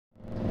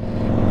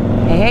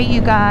Hey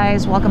you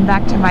guys, welcome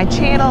back to my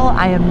channel.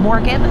 I am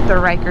Morgan, the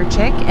Ryker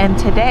chick, and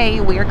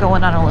today we are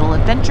going on a little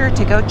adventure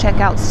to go check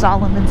out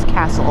Solomon's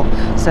Castle.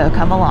 So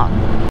come along.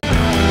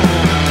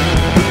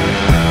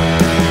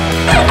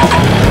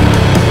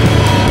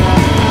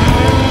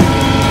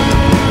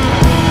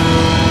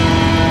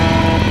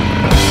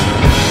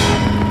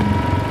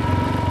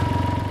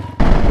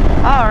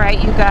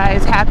 Alright you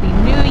guys, Happy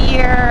New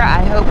Year.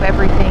 I hope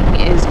everything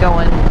is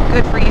going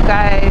good for you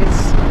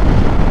guys.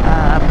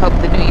 Hope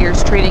the new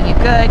year's treating you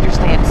good, you're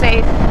staying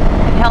safe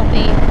and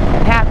healthy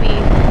and happy.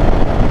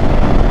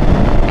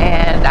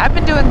 And I've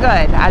been doing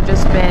good.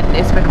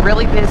 It's been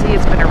really busy.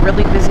 It's been a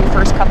really busy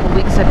first couple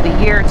weeks of the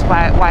year. It's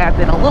why I've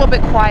been a little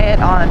bit quiet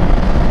on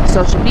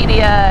social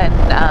media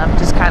and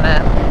just kind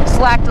of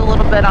slacked a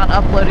little bit on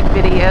uploading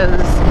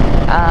videos.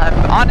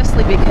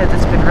 Honestly, because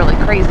it's been really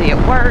crazy at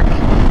work.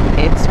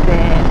 It's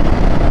been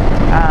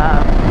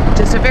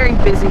just a very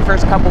busy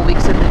first couple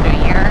weeks of the new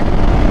year.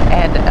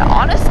 And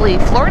honestly,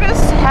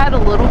 Florida's had a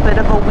little bit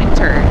of a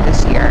winter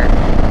this year.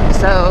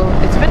 So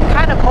it's been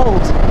kind of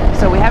cold.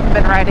 So we haven't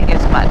been riding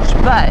as much,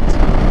 but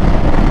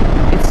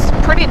it's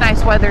pretty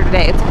nice weather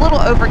today. It's a little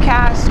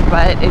overcast,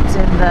 but it's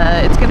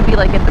going to be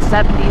like in the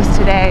 70s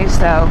today.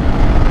 So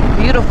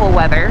beautiful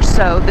weather.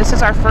 So this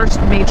is our first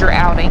major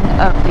outing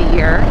of the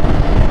year.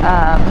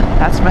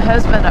 That's my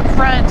husband up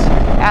front,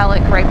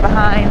 Alec right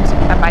behind,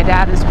 and my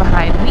dad is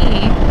behind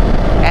me.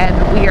 And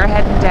we are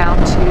heading down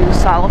to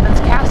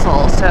Solomon's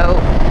Castle. So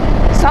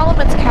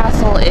Solomon's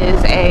Castle is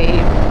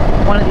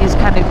one of these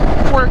kind of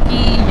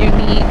quirky,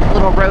 unique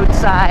little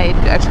roadside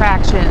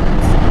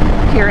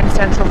attractions here in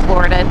Central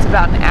Florida. It's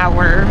about an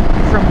hour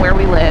from where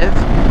we live.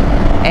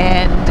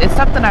 And it's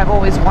something I've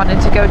always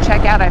wanted to go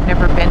check out. I've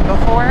never been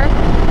before.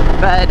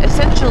 But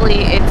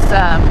essentially it's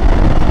a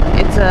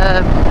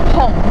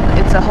home.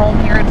 It's a home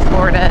here in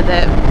Florida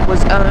that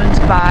was owned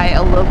by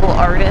a local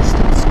artist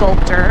and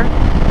sculptor.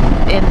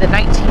 In the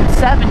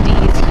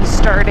 1970s, he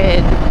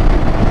started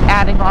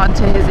adding on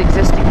to his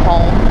existing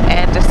home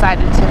and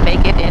decided to make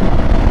it in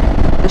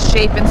the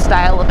shape and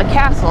style of a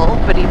castle,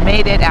 but he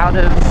made it out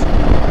of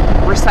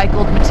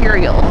recycled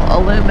material,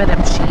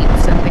 aluminum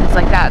sheets and things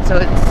like that. So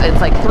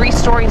it's like 3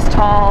 stories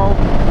tall.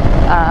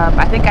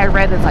 I think I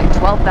read it's like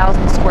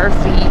 12,000 square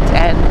feet,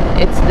 and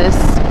it's this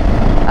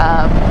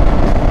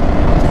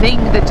thing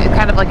that's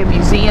kind of like a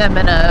museum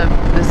and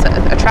this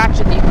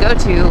attraction you can go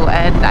to.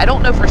 And I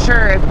don't know for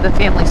sure if the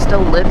family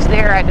still lives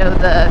there. I know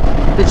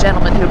the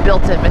gentleman who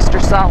built it,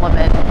 Mr.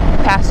 Solomon,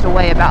 passed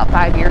away about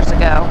 5 years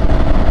ago,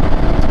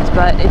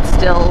 but it's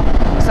still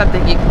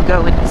something you can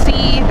go and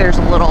see. There's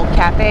a little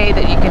cafe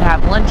that you can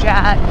have lunch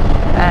at,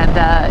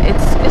 and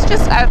it's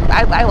just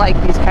I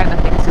like these kind of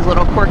things, these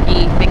little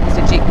quirky things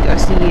that you can go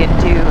see and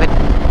do.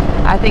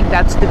 And I think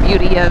that's the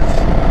beauty of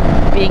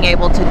being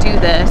able to do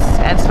this,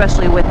 and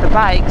especially with the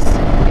bikes,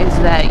 is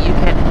that you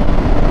can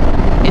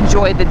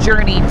enjoy the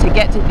journey to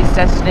get to these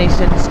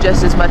destinations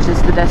just as much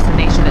as the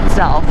destination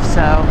itself.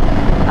 So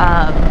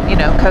you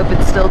know,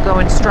 COVID's still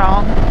going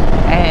strong,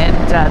 and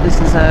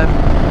this is a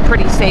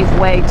pretty safe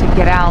way to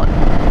get out,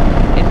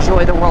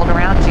 enjoy the world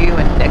around you,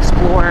 and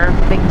explore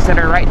things that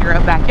are right in your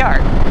own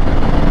backyard.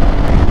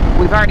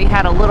 We've already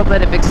had a little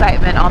bit of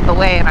excitement on the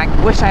way, and I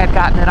wish I had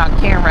gotten it on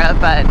camera,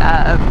 but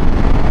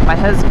my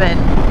husband,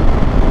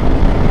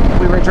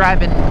 we were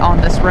driving on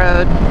this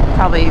road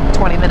probably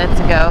 20 minutes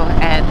ago,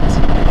 and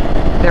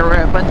there were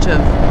a bunch of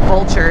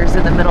vultures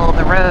in the middle of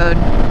the road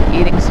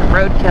eating some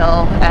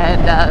roadkill,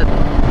 and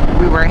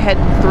we were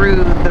heading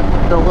through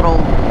the little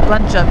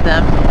bunch of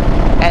them,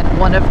 and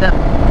one of them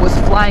was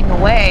flying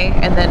away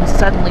and then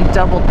suddenly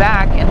doubled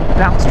back and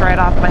bounced right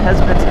off my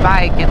husband's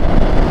bike. And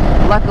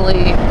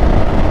luckily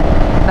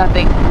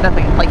nothing,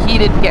 like he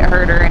didn't get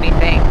hurt or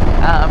anything.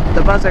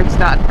 The buzzard's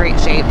not in great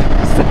shape,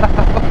 so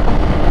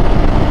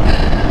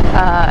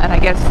and I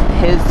guess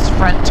his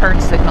front turn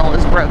signal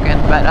is broken,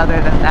 but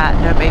other than that,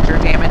 no major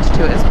damage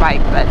to his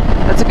bike. But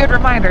that's a good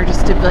reminder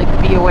just to like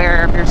be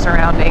aware of your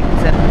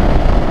surroundings, and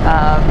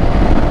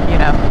you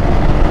know,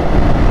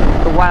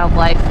 the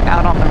wildlife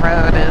out on the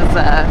road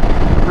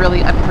is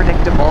really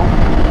unpredictable.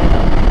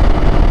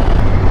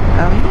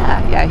 Oh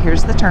yeah,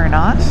 here's the turn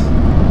off.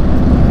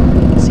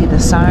 See the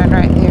sign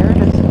right there?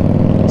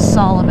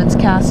 Solomon's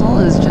Castle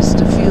is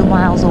just a few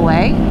miles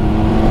away.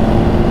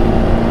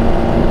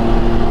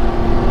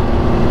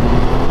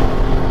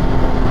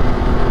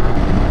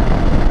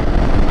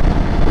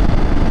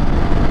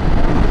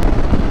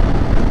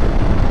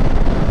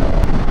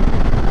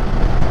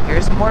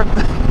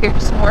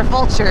 Here's more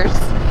vultures.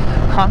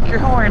 Honk your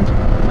horn.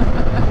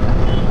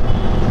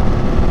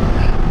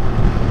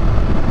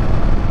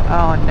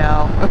 Oh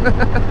no.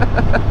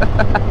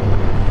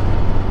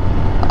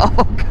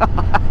 Oh God.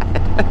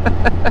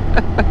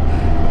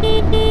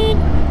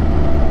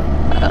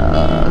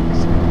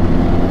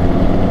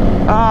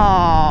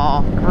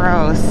 Oh,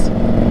 gross.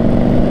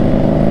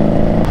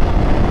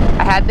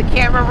 I had the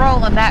camera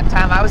rolling that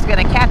time. I was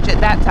going to catch it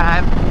that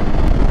time.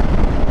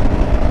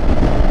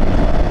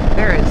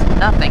 There is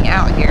nothing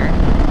out here.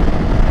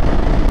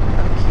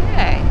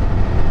 Okay.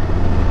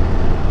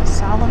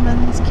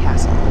 Solomon's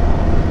Castle.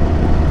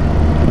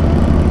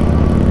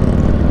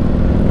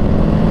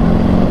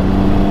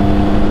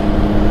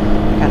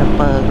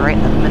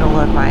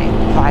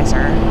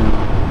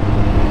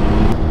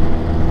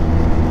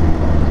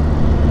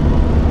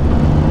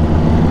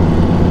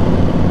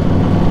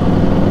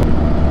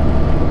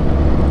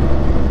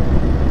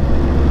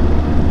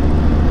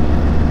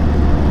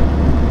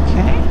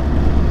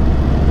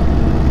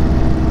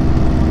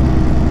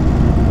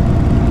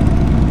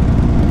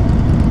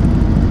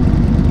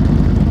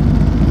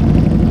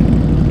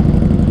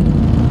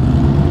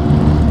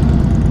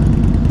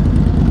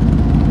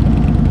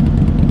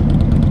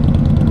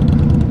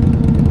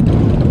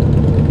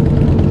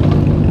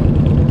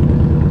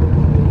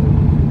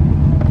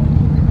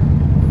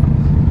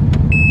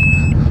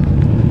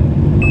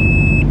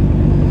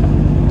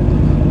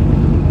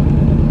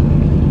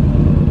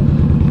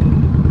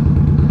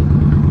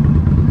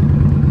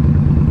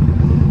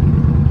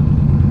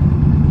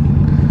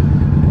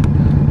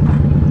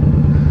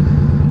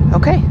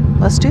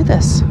 let's do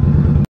this.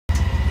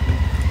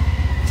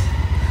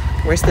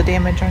 Where's the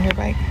damage on your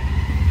bike?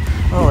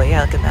 Oh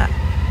yeah, look at that.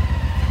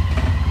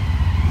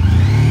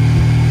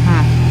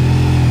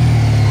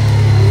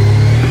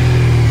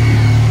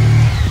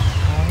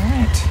 All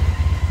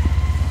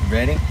right.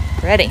 Ready?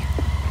 Ready.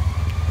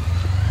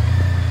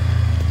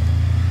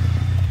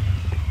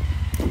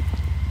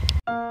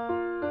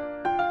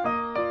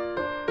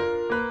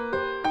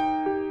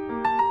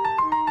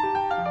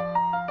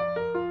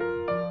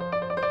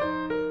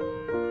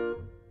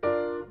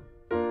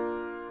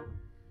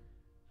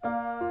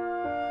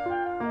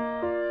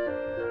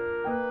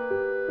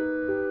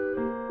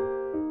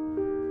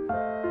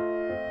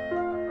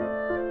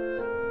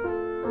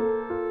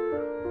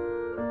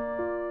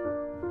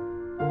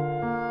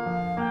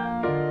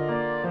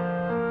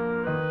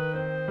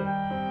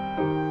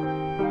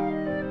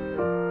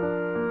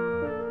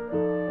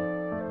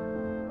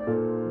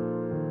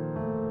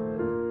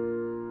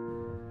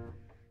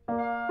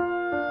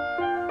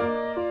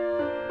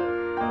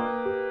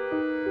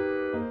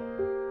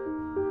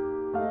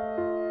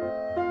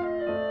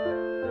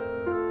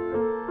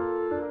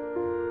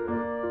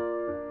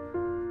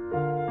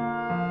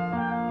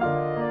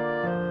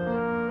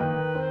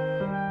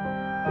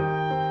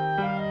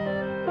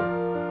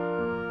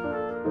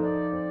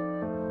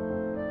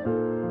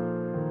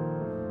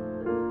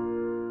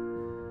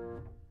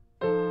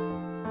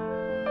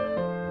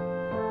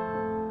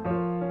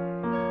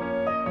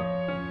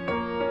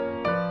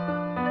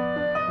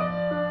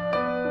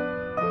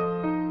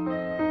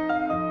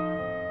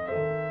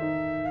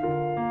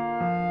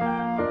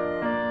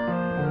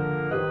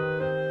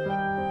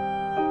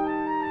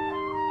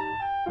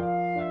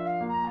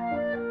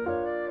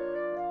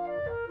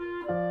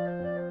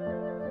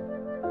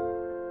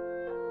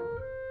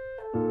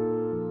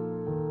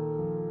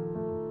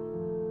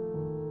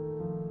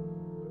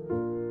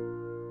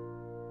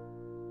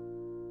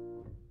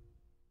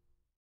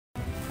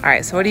 All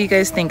right, so what do you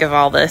guys think of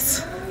all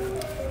this?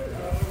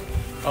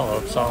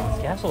 Oh, Solomon's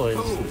Castle is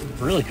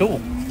really cool.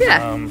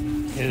 Yeah.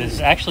 It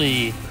was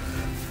actually,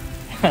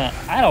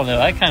 I don't know,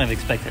 I kind of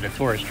expected a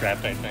tourist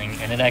trap type thing,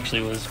 and it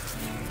actually was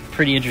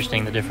pretty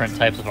interesting, the different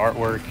types of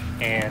artwork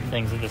and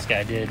things that this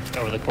guy did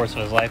over the course of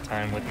his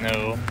lifetime with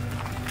no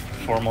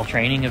formal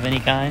training of any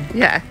kind.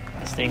 Yeah.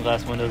 The stained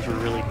glass windows were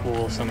really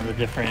cool. Some of the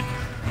different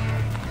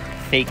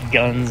fake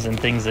guns and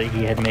things that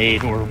he had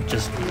made were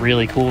just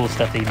really cool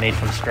stuff that he made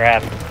from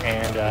scrap.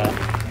 And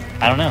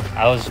I don't know,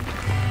 I was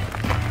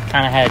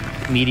kind of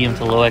had medium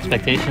to low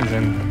expectations,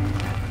 and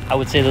I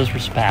would say those were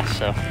surpassed,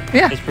 so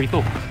yeah, it's pretty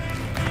cool.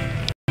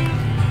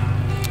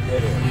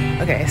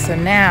 Okay, so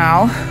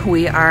now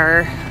we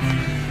are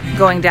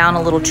going down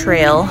a little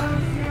trail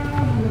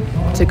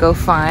to go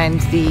find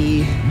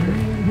the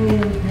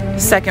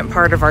second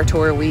part of our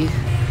tour.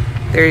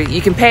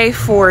 You can pay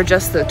for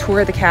just the tour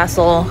of the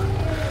castle,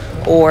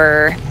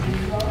 or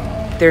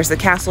there's the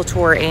castle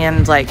tour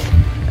and like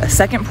a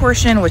second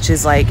portion, which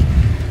is like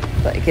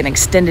an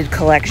extended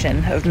collection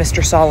of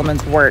Mr.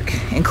 Solomon's work,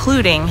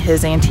 including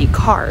his antique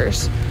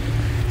cars.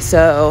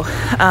 So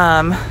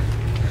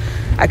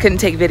I couldn't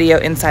take video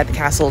inside the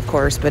castle, of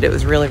course, but it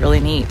was really, really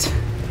neat.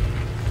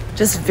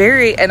 Just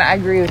very, and I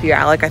agree with you,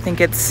 Alec. I think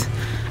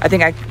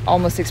I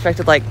almost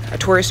expected like a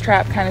tourist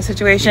trap kind of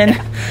situation.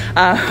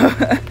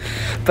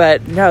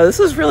 But no, this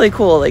was really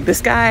cool. Like,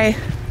 this guy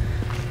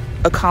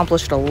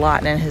accomplished a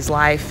lot in his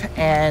life,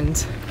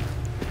 and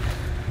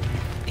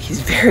he's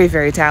very,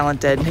 very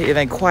talented. He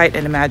had quite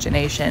an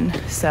imagination.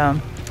 So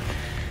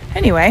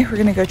anyway, we're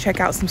gonna go check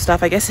out some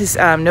stuff. I guess his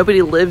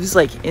nobody lives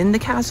like in the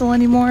castle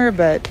anymore,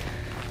 but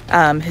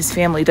his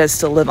family does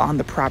still live on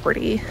the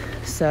property.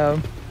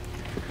 So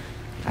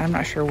I'm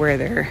not sure where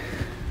they're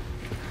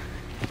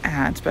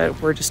at,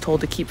 but we're just told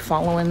to keep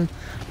following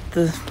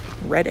the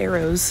red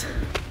arrows.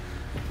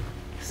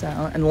 So,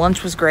 and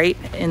lunch was great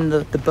in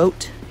the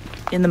boat,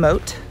 in the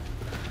moat.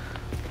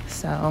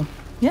 So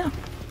yeah.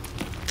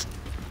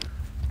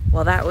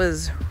 Well, that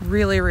was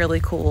really, really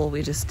cool.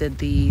 We just did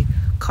the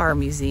car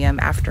museum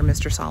after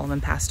Mr.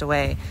 Solomon passed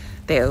away.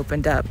 They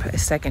opened up a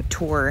second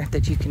tour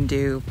that you can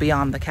do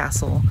beyond the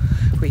castle,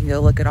 where you can go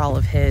look at all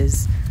of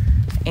his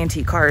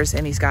antique cars,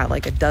 and he's got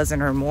like a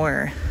dozen or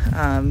more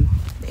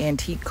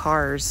antique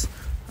cars,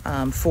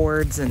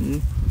 Fords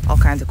and all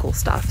kinds of cool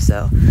stuff.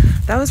 So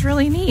that was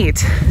really neat.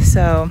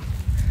 So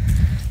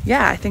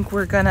yeah, I think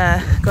we're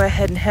gonna go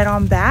ahead and head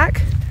on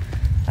back.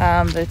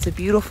 But it's a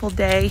beautiful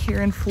day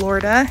here in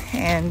Florida,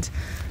 and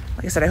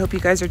like I said, I hope you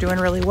guys are doing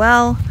really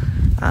well.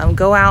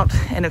 Go out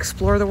and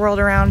explore the world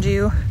around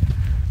you.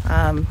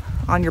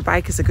 On your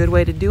bike is a good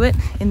way to do it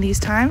in these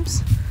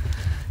times.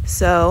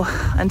 So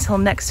until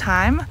next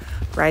time,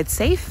 ride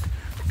safe,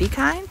 be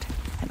kind,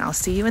 and I'll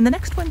see you in the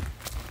next one.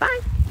 Bye.